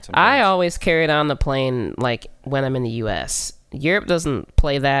to check it sometimes? I always carry it on the plane, like when I'm in the U.S. Europe doesn't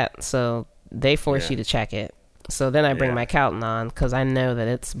play that, so they force you to check it. So then I bring Yeah. my Calton on because I know that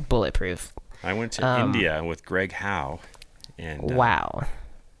it's bulletproof. I went to India with Greg Howe, and Wow.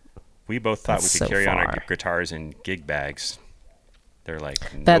 we both thought That's we could so carry on our far. guitars in gig bags. They're like,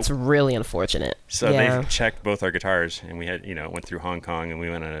 nope. That's really unfortunate. So yeah. they checked both our guitars, and we had, went through Hong Kong, and we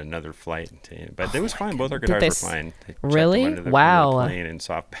went on another flight. But it was fine. Both our Did guitars they were fine. They checked them Really? under the Wow. plane in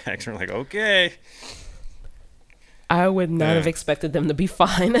soft bags. We're like, okay. I would not Yeah. have expected them to be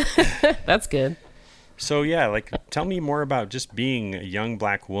fine. That's good. So yeah, like, tell me more about just being a young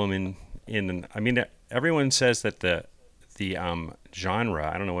black woman in. I mean, everyone says that the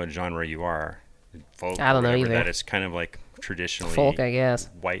genre. I don't know what genre you are. Folk, I don't know or whatever, either. That it's kind of like traditionally Folk, I guess.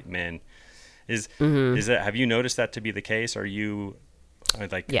 white men. Is Mm-hmm. that? Have you noticed that to be the case? Are you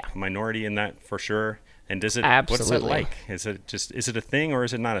like Yeah. a minority in that for sure? And does it? What's it Absolutely. like? Is it a thing or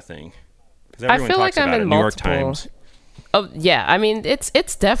is it not a thing? 'Cause I everyone feel talks like I'm about it. in New York multiple. Times. Oh yeah, I mean it's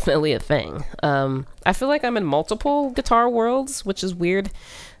definitely a thing. I feel like I'm in multiple guitar worlds, which is weird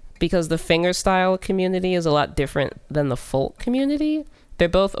because the fingerstyle community is a lot different than the folk community. They're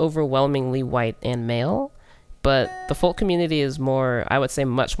both overwhelmingly white and male, but the folk community is more, I would say,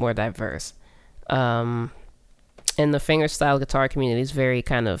 much more diverse. And the fingerstyle guitar community is very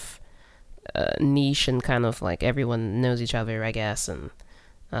kind of niche and kind of like everyone knows each other, I guess, and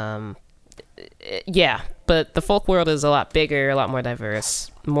yeah, but the folk world is a lot bigger, a lot more diverse.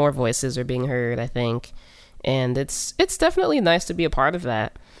 More voices are being heard, I think, and it's definitely nice to be a part of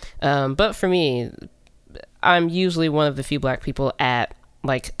that. But for me, I'm usually one of the few black people at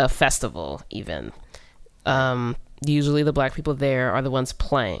like a festival, even. Usually the black people there are the ones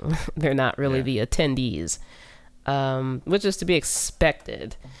playing. They're not really Yeah. the attendees, which is to be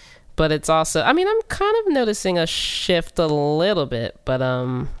expected. But it's also, I mean, I'm kind of noticing a shift a little bit, but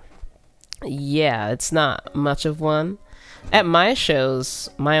yeah, it's not much of one. At my shows,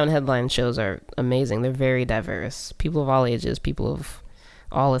 my own headline shows are amazing. They're very diverse. People of all ages, people of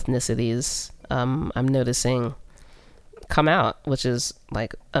all ethnicities. I'm noticing come out, which is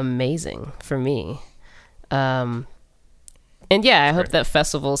like amazing for me. And yeah, I hope that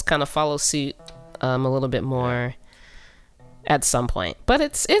festivals kind of follow suit a little bit more at some point. But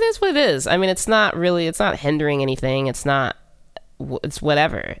it is what it is. I mean, it's not hindering anything. It's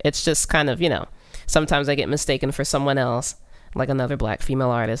whatever. It's just kind of, sometimes I get mistaken for someone else, like another black female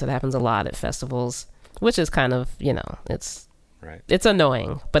artist. It happens a lot at festivals, which is kind of, it's Right. it's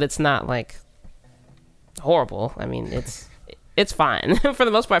annoying, but it's not like horrible. I mean, it's fine. For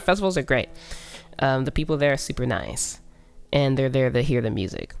the most part, festivals are great. The people there are super nice, and they're there to hear the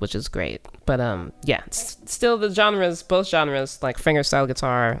music, which is great. But yeah, still the genres, both genres, like fingerstyle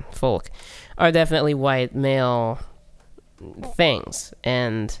guitar, folk, are definitely white male things,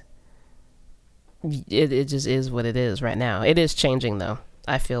 and it just is what it is right now. It is changing though.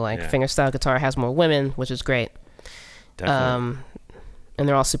 I feel like fingerstyle guitar has more women, which is great. Definitely. And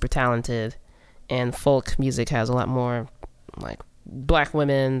they're all super talented, and folk music has a lot more, like black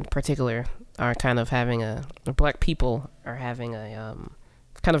women in particular are kind of having black people are having a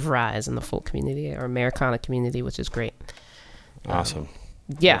kind of rise in the folk community or Americana community, which is great. Awesome.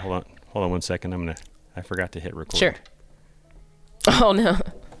 Yeah. Hold on 1 second. I forgot to hit record. Sure. Oh no.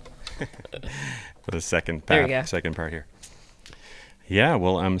 For the second There you go. second part here. Yeah,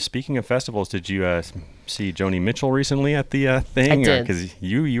 well, speaking of festivals, did you see Joni Mitchell recently at the thing? I did. Because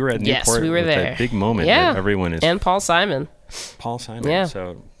you were at Yes, Newport we were with there. that big moment Yeah. that everyone is. And Paul Simon. Paul Simon. Yeah.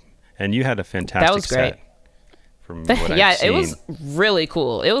 So, and you had a fantastic That was great. set. From what Yeah, I've seen. it was really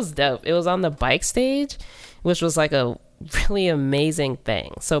cool. It was dope. It was on the bike stage, which was like a really amazing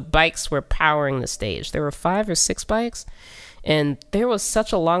thing. So bikes were powering the stage. There were 5 or 6 bikes, and there was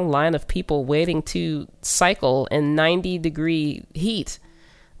such a long line of people waiting to cycle in 90-degree heat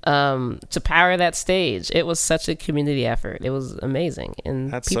to power that stage. It was such a community effort. It was amazing,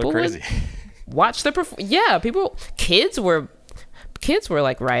 and That's people so crazy. would watch the kids were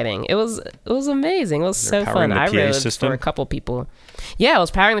like riding. It was amazing. It was They're so powering fun. the I PA rode system? for a couple people. Yeah, it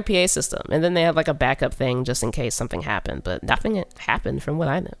was powering the PA system, and then they had like a backup thing just in case something happened. But nothing happened from what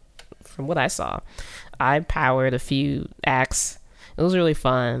I know, from what I saw. I powered a few acts. It was really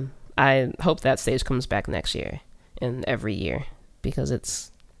fun. I hope that stage comes back next year and every year because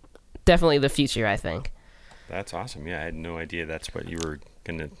it's definitely the future, I think. That's awesome. Yeah, I had no idea that's what you were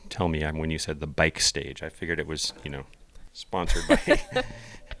going to tell me when you said the bike stage. I figured it was, sponsored by...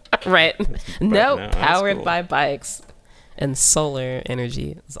 Right. No, no, that's powered cool. by bikes and solar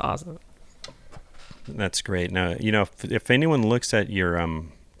energy. It's awesome. That's great. Now, if anyone looks at your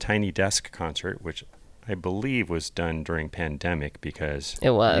Tiny Desk concert, which I believe was done during pandemic because It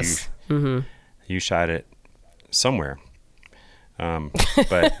was. you shot it somewhere.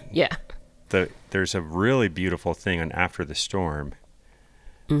 But Yeah. there's a really beautiful thing on After the Storm.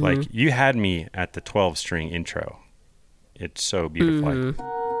 Mm-hmm. Like, you had me at the 12-string intro. It's so beautiful. Mm-hmm.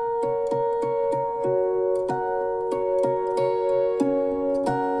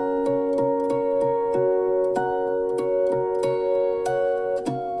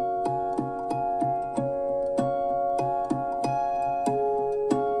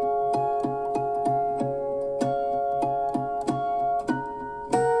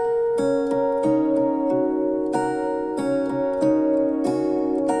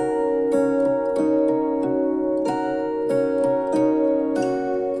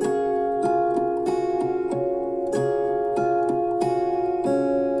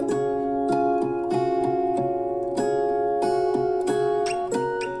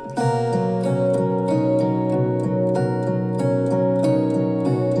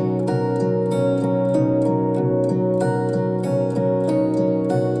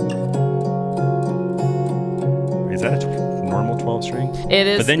 Is that a normal 12-string? It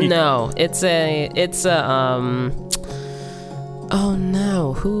is. But then no, it's a oh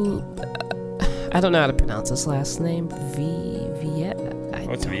no, who? I don't know how to pronounce his last name. Viet.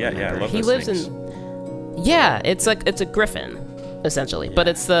 Oh, it's Viet. Yeah, I love He those lives things. in. Yeah, it's a Griffin, essentially, but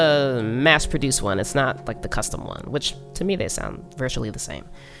it's the mass-produced one. It's not like the custom one, which to me they sound virtually the same.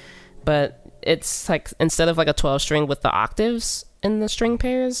 But it's like, instead of like a 12-string with the octaves in the string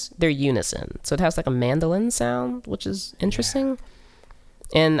pairs, they're unison. So it has like a mandolin sound, which is interesting.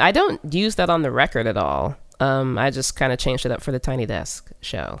 And I don't use that on the record at all. I just kind of changed it up for the Tiny Desk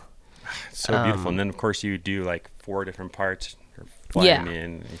show. It's so beautiful. And then, of course, you do like 4 different parts, or fly them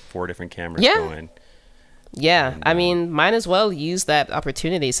in, 4 different cameras going. Yeah, And, I mean, might as well use that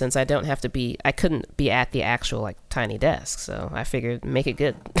opportunity, since I couldn't be at the actual like Tiny Desk, so I figured make it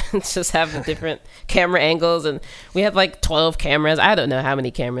good. Just have the different camera angles, and we had like 12 cameras. I don't know how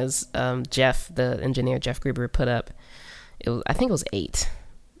many cameras Jeff, the engineer, Jeff Gruber, put up. I think it was 8.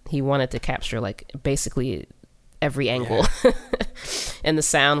 He wanted to capture like basically every angle. And the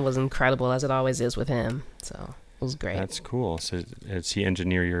sound was incredible, as it always is with him, so it was great. That's cool. So does he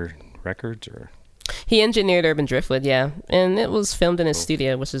engineer your records, or? He engineered Urban Driftwood, yeah. And it was filmed in his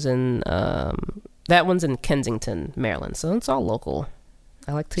studio, which is in, that one's in Kensington, Maryland. So it's all local.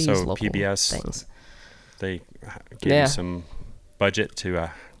 I like to use local PBS, things. They gave you some budget to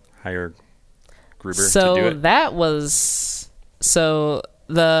hire Gruber to do So it? that was,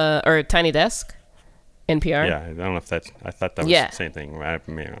 Tiny Desk, NPR. Yeah, I don't know if I thought that was the same thing. I'm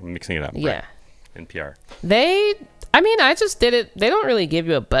mixing it up. Yeah. Right. NPR. I just did it. They don't really give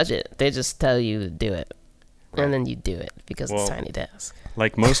you a budget. They just tell you to do it. Right. And then you do it because it's Tiny Desk.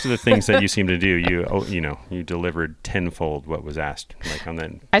 Like most of the things that you seem to do, you delivered tenfold what was asked. Like on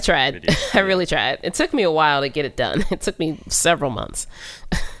that. I tried. Video. I really tried. It took me a while to get it done. It took me several months.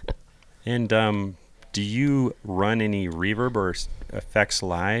 And do you run any reverb or effects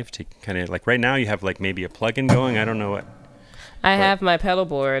live to kind of, like, right now you have like maybe a plugin going? I don't know what. I have my pedal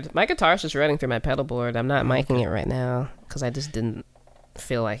board. My guitar's just running through my pedal board. I'm not micing it right now because I just didn't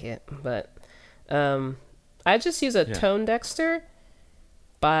feel like it. But I just use a Tone Dexter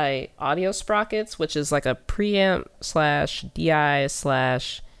by Audio Sprockets, which is like a preamp / DI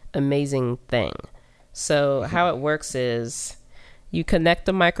 / amazing thing. So how it works is you connect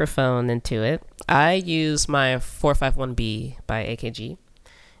the microphone into it. I use my 451B by AKG,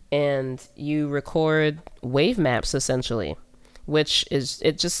 and you record wave maps essentially, which is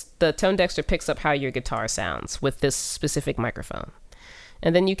the Tone Dexter picks up how your guitar sounds with this specific microphone.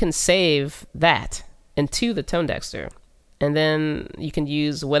 And then you can save that into the Tone Dexter. And then you can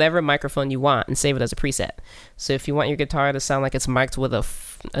use whatever microphone you want and save it as a preset. So if you want your guitar to sound like it's mic'd with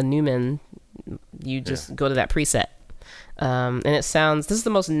a Neumann, you just go to that preset. And it sounds, this is the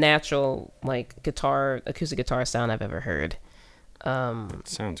most natural like acoustic guitar sound I've ever heard. It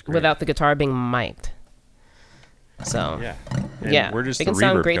sounds great. Without the guitar being mic'd. So And where does it the can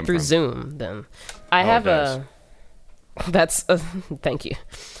sound reverb great come through from? Zoom. Then I have thank you.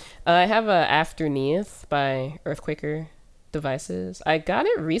 I have a Afterneath by Earthquaker Devices. I got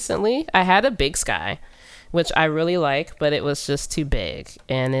it recently. I had a Big Sky, which I really like, but it was just too big,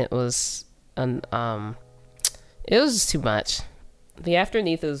 and it was just too much. The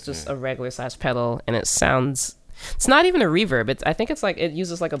Afterneath is just a regular size pedal, and it's not even a reverb. I think it's like it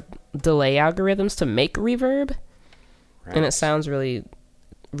uses like a delay algorithms to make reverb. Right. And it sounds really,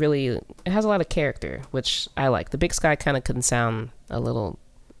 really, it has a lot of character, which I like. The Big Sky kind of can sound a little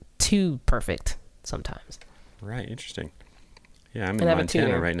too perfect sometimes. Right, interesting. Yeah, I'm in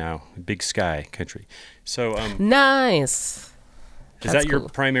Montana right now, Big Sky country. So, nice. Is that your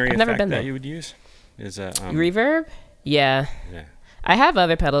primary effect that you would use? Is reverb? Yeah. I have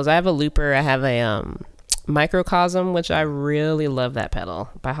other pedals. I have a looper. I have a Microcosm, which I really love that pedal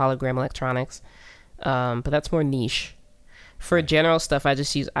by Hologram Electronics. But that's more niche. For general stuff, I'm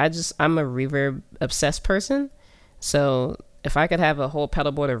a reverb obsessed person. So if I could have a whole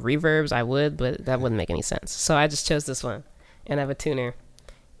pedal board of reverbs, I would, but that wouldn't make any sense. So I just chose this one, and I have a tuner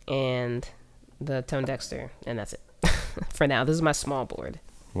and the Tone Dexter, and that's it. For now, this is my small board.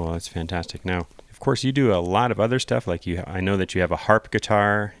 Well, that's fantastic. Now, of course, you do a lot of other stuff. Like I know that you have a harp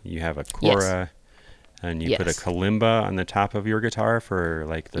guitar, you have a Cora, and you put a kalimba on the top of your guitar for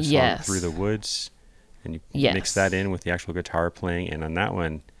like the song Through the Woods, and you mix that in with the actual guitar playing. And on that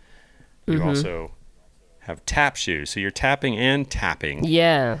one, you also have tap shoes, so you're tapping and tapping.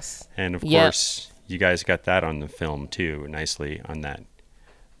 Yes. And of course, you guys got that on the film too, nicely on that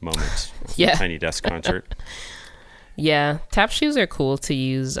moment. Tiny Desk concert. Yeah, tap shoes are cool to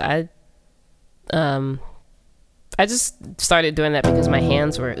use. I just started doing that because my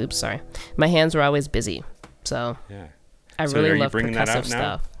hands were always busy. So I really love percussive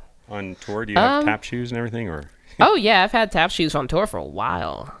stuff. On tour, do you have tap shoes and everything, or? Oh yeah, I've had tap shoes on tour for a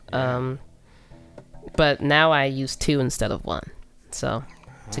while. Yeah. But now I use 2 instead of 1. So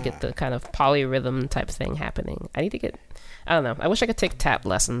to get the kind of polyrhythm type thing happening, I need to get. I don't know. I wish I could take tap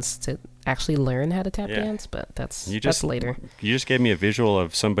lessons to actually learn how to tap dance, but that's later. You just gave me a visual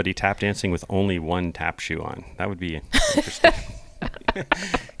of somebody tap dancing with only 1 tap shoe on. That would be interesting.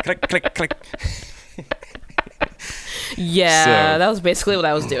 Click, click, click. Yeah, that was basically what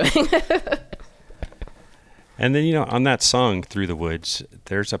I was doing. And then, on that song, Through the Woods,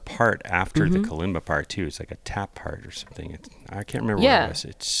 there's a part after the kalimba part, too. It's like a tap part or something. I can't remember what it was.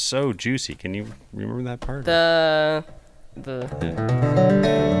 It's so juicy. Can you remember that part? That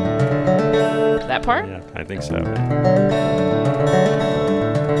part? Yeah, I think so.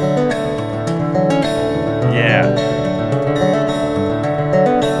 Yeah.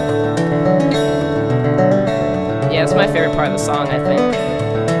 Yeah, it's my favorite part of the song, I think.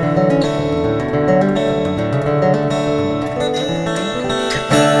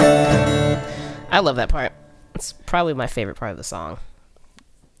 I love that part. It's probably my favorite part of the song.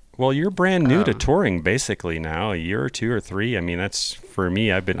 Well, you're brand new to touring basically now, a year or 2 or 3. I mean, that's for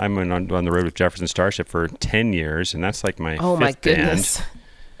me. I'm on the road with Jefferson Starship for 10 years, and that's like my fifth goodness.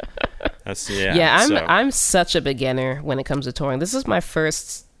 Band. I'm such a beginner when it comes to touring. This is my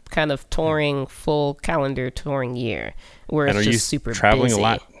first kind of touring, full calendar touring year, where it's just super busy. And are you traveling a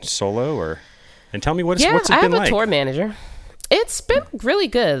lot solo, or? And tell me what's it been like? Yeah, I have a tour manager. It's been really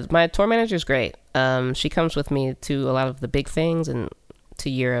good. My tour manager's great. She comes with me to a lot of the big things and to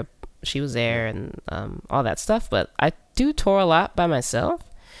Europe. She was there and all that stuff. But I do tour a lot by myself,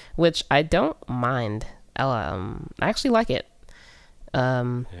 which I don't mind. I actually like it.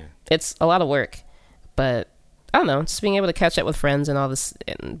 It's a lot of work, but I don't know. Just being able to catch up with friends and all this,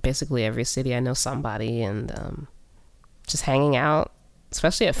 in basically every city I know somebody, and just hanging out,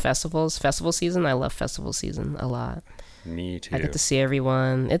 especially at festivals. Festival season, I love festival season a lot. Me too. I get to see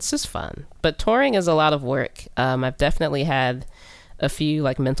everyone. It's just fun. But touring is a lot of work. I've definitely had a few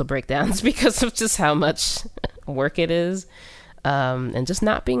mental breakdowns because of just how much work it is. And just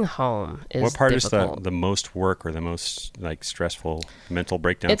not being home is What part difficult. is the most work or the most stressful mental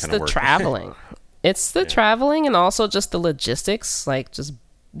breakdown It's kind of work? the traveling. It's the traveling and also just the logistics, just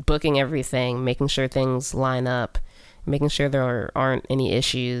booking everything, making sure things line up, making sure there aren't any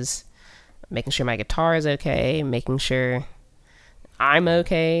issues, making sure my guitar is okay, making sure I'm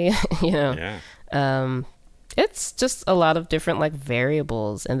okay, Yeah. It's just a lot of different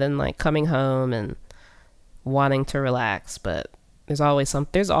variables, and then coming home and wanting to relax, but there's always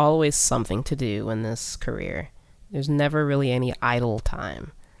something to do in this career. There's never really any idle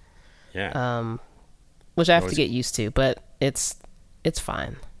time. Yeah. Which I have to get used to, but it's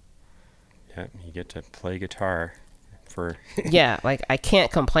fine. Yeah, you get to play guitar for Yeah, I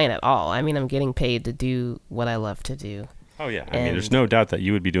can't complain at all. I mean, I'm getting paid to do what I love to do. Oh yeah, I mean, there's no doubt that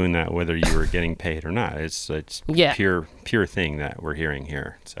you would be doing that whether you were getting paid or not. It's pure thing that we're hearing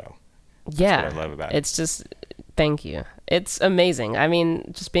here. So that's what I love about it. It's just, thank you. It's amazing. I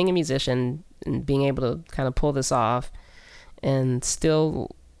mean, just being a musician and being able to kind of pull this off and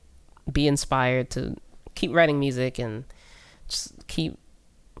still be inspired to keep writing music and just keep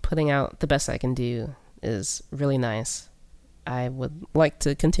putting out the best I can do is really nice. I would like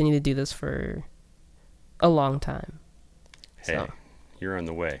to continue to do this for a long time. Hey, you're on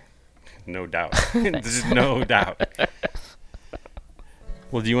the way. No doubt. There's no doubt.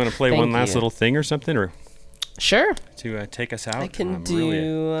 Well, do you want to play one last little thing or something? Or sure. To take us out? I can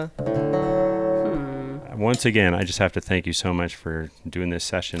do... Once again, I just have to thank you so much for doing this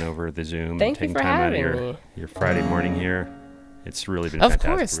session over the Zoom. Thank you for taking time out having of me. your Friday morning here. It's really been Of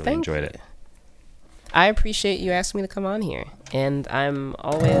fantastic. course, Really thank enjoyed you. it. I appreciate you asking me to come on here, and I'm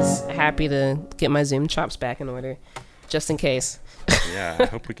always happy to get my Zoom chops back in order, just in case. Yeah, I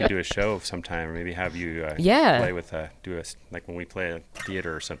hope we can do a show sometime, or maybe have you play with like when we play a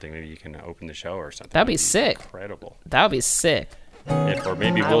theater or something. Maybe you can open the show or something. That'd be sick. Incredible. That would be sick. Or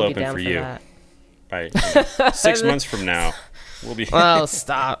maybe I we'll would be open down for for you. that. By 6 months from now, we'll be. Oh,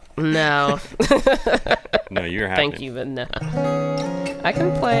 stop! No, No, you're happening. thank you, but no. I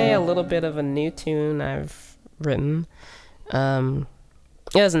can play a little bit of a new tune I've written. It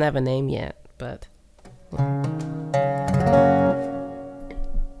doesn't have a name yet, but.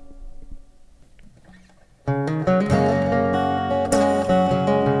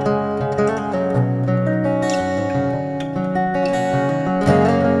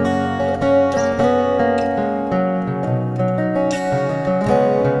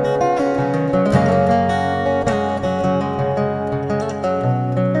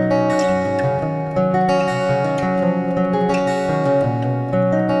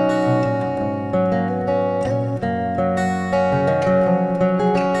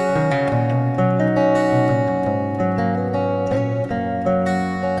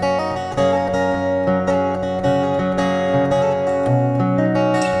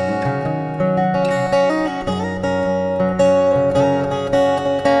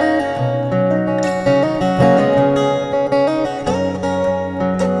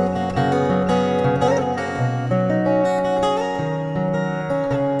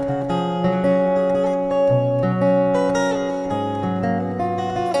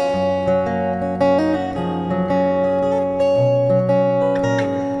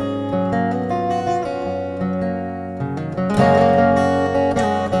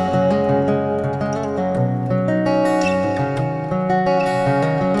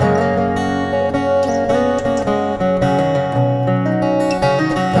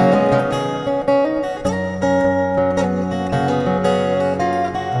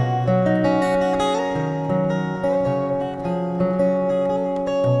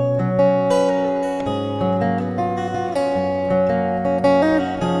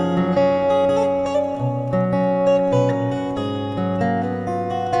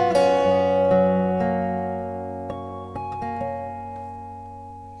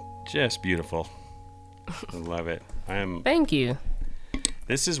 Just beautiful. I love it. Thank you.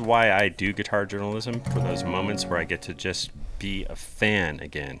 This is why I do guitar journalism, for those moments where I get to just be a fan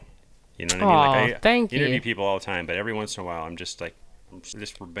again. You know what I mean? Like thank I interview you. people all the time, but every once in a while I'm just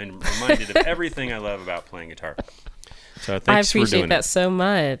been reminded of everything I love about playing guitar. So I thanks for doing appreciate that it. so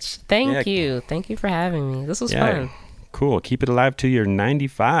much. Thank Yeah. you. Thank you for having me. This was Yeah. fun. Cool. Keep it alive till you're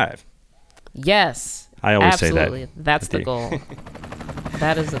 95. Yes. I always absolutely. say that. That's the goal.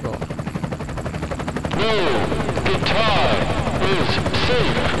 That is the goal. Guitar is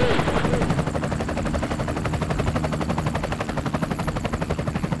safe.